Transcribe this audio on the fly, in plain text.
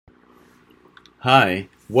Hi,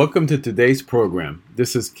 welcome to today's program.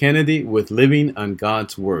 This is Kennedy with Living on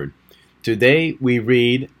God's Word. Today we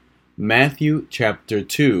read Matthew chapter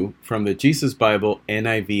 2 from the Jesus Bible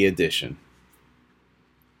NIV edition.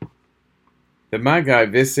 The Magi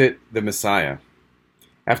visit the Messiah.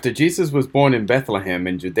 After Jesus was born in Bethlehem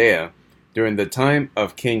in Judea, during the time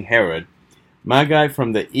of King Herod, Magi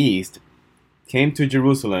from the east came to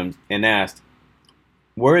Jerusalem and asked,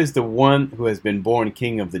 "Where is the one who has been born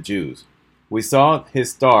King of the Jews? We saw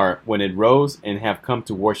his star when it rose and have come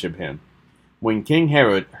to worship him." When King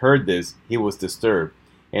Herod heard this, he was disturbed,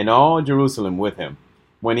 and all Jerusalem with him.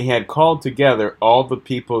 When he had called together all the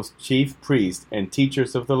people's chief priests and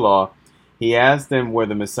teachers of the law, he asked them where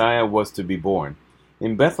the Messiah was to be born.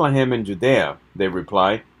 "In Bethlehem in Judea," they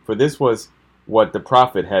replied, for this was what the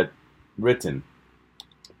prophet had written.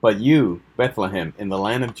 "But you, Bethlehem, in the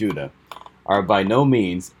land of Judah, are by no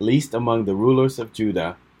means least among the rulers of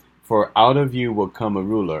Judah, for out of you will come a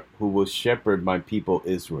ruler who will shepherd my people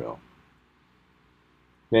Israel."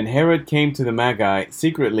 Then Herod came to the Magi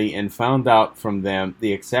secretly and found out from them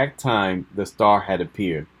the exact time the star had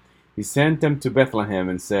appeared. He sent them to Bethlehem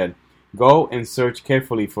and said, "Go and search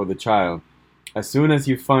carefully for the child. As soon as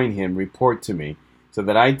you find him, report to me, so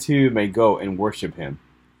that I too may go and worship him."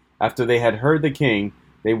 After they had heard the king,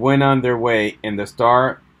 they went on their way, and the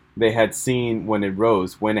star they had seen when it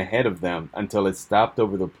rose went ahead of them until it stopped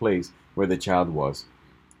over the place where the child was.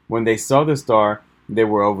 When they saw the star, they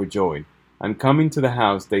were overjoyed. On coming to the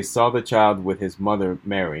house, they saw the child with his mother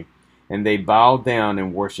Mary, and they bowed down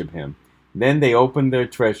and worshipped him. Then they opened their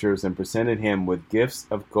treasures and presented him with gifts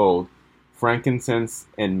of gold, frankincense,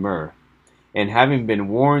 and myrrh. And having been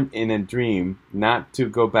warned in a dream not to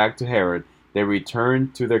go back to Herod, they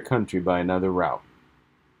returned to their country by another route.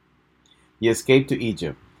 He escaped to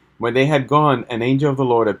Egypt. When they had gone, an angel of the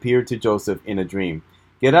Lord appeared to Joseph in a dream.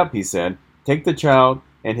 "Get up," he said, "take the child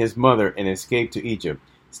and his mother and escape to Egypt.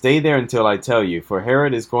 Stay there until I tell you, for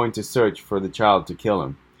Herod is going to search for the child to kill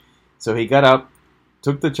him." So he got up,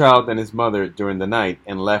 took the child and his mother during the night,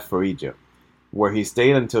 and left for Egypt, where he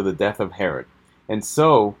stayed until the death of Herod. And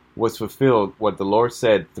so was fulfilled what the Lord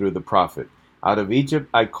said through the prophet, "Out of Egypt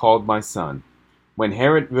I called my son." When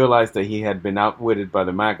Herod realized that he had been outwitted by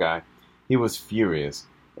the Magi, he was furious,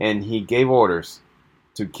 and he gave orders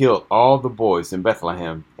to kill all the boys in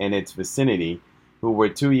Bethlehem and its vicinity who were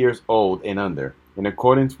 2 years old and under, in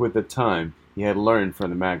accordance with the time he had learned from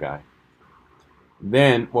the Magi.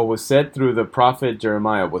 Then what was said through the prophet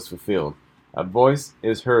Jeremiah was fulfilled. "A voice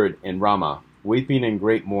is heard in Ramah, weeping in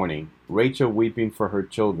great mourning, Rachel weeping for her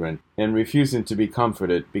children, and refusing to be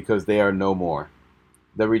comforted, because they are no more."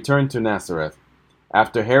 The return to Nazareth.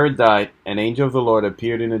 After Herod died, an angel of the Lord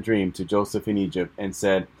appeared in a dream to Joseph in Egypt and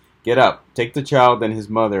said, "Get up, take the child and his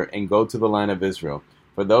mother, and go to the land of Israel,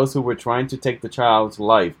 for those who were trying to take the child's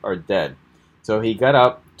life are dead." So he got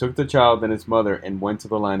up, took the child and his mother, and went to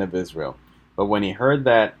the land of Israel. But when he heard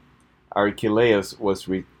that Archelaus was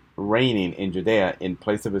reigning in Judea in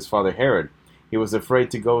place of his father Herod, he was afraid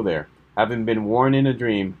to go there. Having been warned in a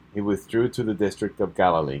dream, he withdrew to the district of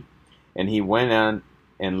Galilee. And he went on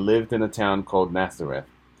and lived in a town called Nazareth.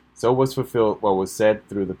 So was fulfilled what was said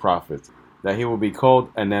through the prophets, that he will be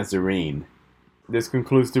called a Nazarene. This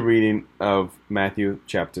concludes the reading of Matthew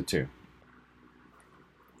chapter 2.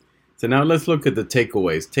 So now let's look at the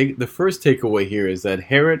takeaways. The first takeaway here is that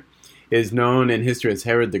Herod is known in history as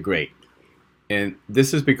Herod the Great. And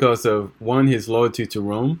this is because of, one, his loyalty to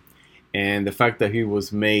Rome, and the fact that he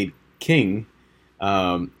was made king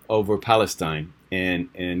over Palestine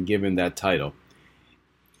and given that title.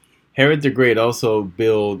 Herod the Great also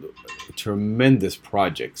built tremendous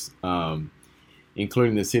projects,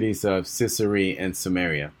 including the cities of Caesarea and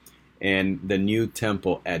Samaria, and the new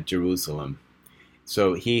temple at Jerusalem.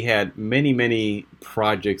 So he had many, many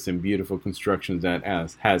projects and beautiful constructions that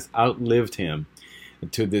has outlived him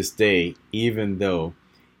to this day, even though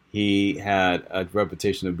he had a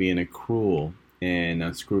reputation of being a cruel and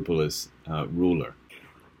unscrupulous ruler.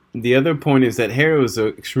 The other point is that Herod was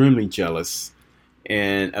extremely jealous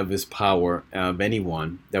and of his power, of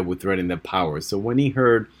anyone that would threaten that power. So when he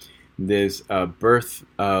heard this birth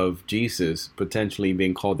of Jesus potentially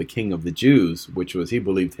being called the King of the Jews, which was, he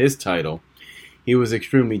believed, his title, he was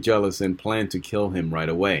extremely jealous and planned to kill him right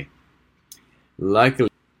away.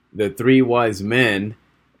 Luckily, the three wise men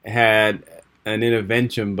had an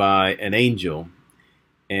intervention by an angel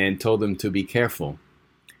and told them to be careful.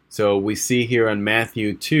 So we see here on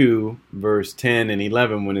Matthew 2, verse 10 and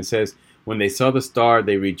 11, when it says, "When they saw the star,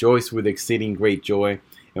 they rejoiced with exceeding great joy.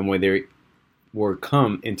 And when they were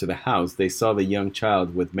come into the house, they saw the young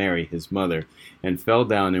child with Mary, his mother, and fell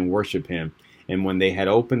down and worshipped him. And when they had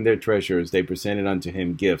opened their treasures, they presented unto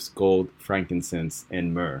him gifts, gold, frankincense,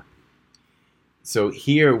 and myrrh. So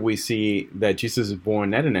here we see that Jesus is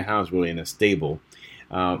born not in a house, really in a stable,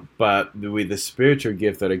 but with the spiritual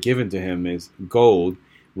gifts that are given to him is gold,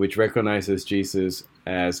 which recognizes Jesus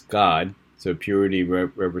as God. So purity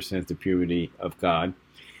represents the purity of God.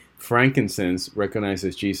 Frankincense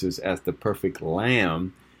recognizes Jesus as the perfect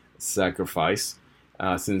lamb sacrifice,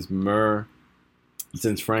 since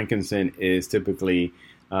frankincense is typically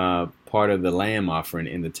part of the lamb offering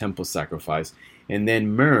in the temple sacrifice. And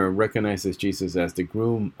then myrrh recognizes Jesus as the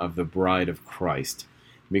groom of the bride of Christ,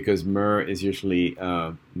 because myrrh is usually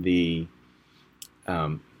the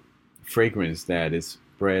fragrance that is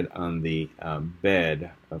spread on the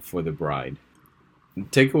bed for the bride.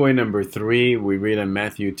 Takeaway number 3, we read in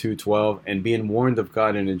Matthew 2:12, and being warned of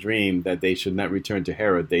God in a dream that they should not return to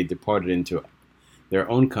Herod, they departed into their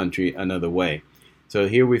own country another way. So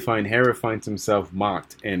here we find Herod finds himself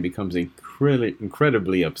mocked and becomes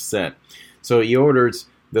incredibly upset. So he orders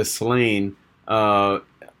the slain, all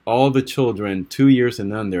the children 2 years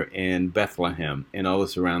and under in Bethlehem and all the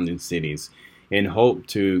surrounding cities, in hope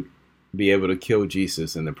to be able to kill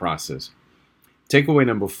Jesus in the process. Takeaway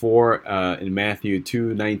number 4, in Matthew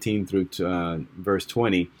 2:19 through verse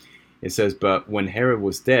 20, it says, But when Herod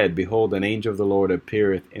was dead, behold, an angel of the Lord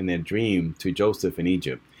appeareth in a dream to Joseph in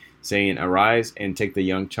Egypt, saying, Arise and take the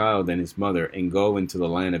young child and his mother, and go into the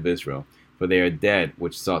land of Israel, for they are dead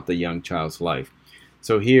which sought the young child's life.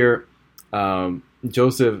 So here,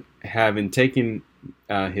 Joseph, having taken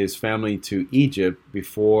his family to Egypt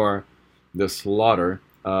before the slaughter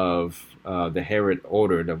of the Herod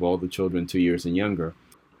ordered of all the children 2 years and younger,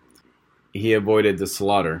 he avoided the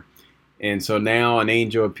slaughter. And so now an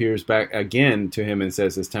angel appears back again to him and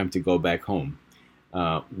says it's time to go back home,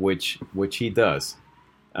 which he does.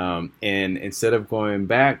 And instead of going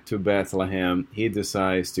back to Bethlehem, he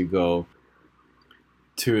decides to go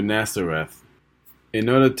to Nazareth in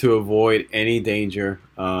order to avoid any danger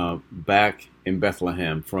back in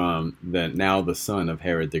Bethlehem from the son of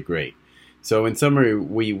Herod the Great. So in summary,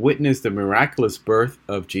 we witness the miraculous birth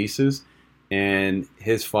of Jesus and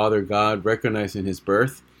his Father God recognizing his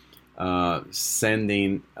birth,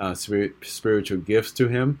 sending spiritual gifts to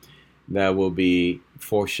him that will be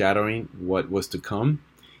foreshadowing what was to come,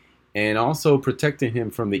 and also protecting him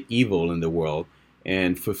from the evil in the world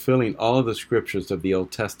and fulfilling all of the scriptures of the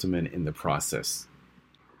Old Testament in the process.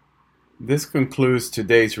 This concludes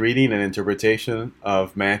today's reading and interpretation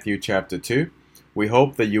of Matthew chapter 2. We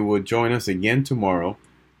hope that you will join us again tomorrow.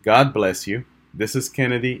 God bless you. This is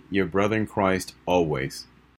Kennedy, your brother in Christ, always.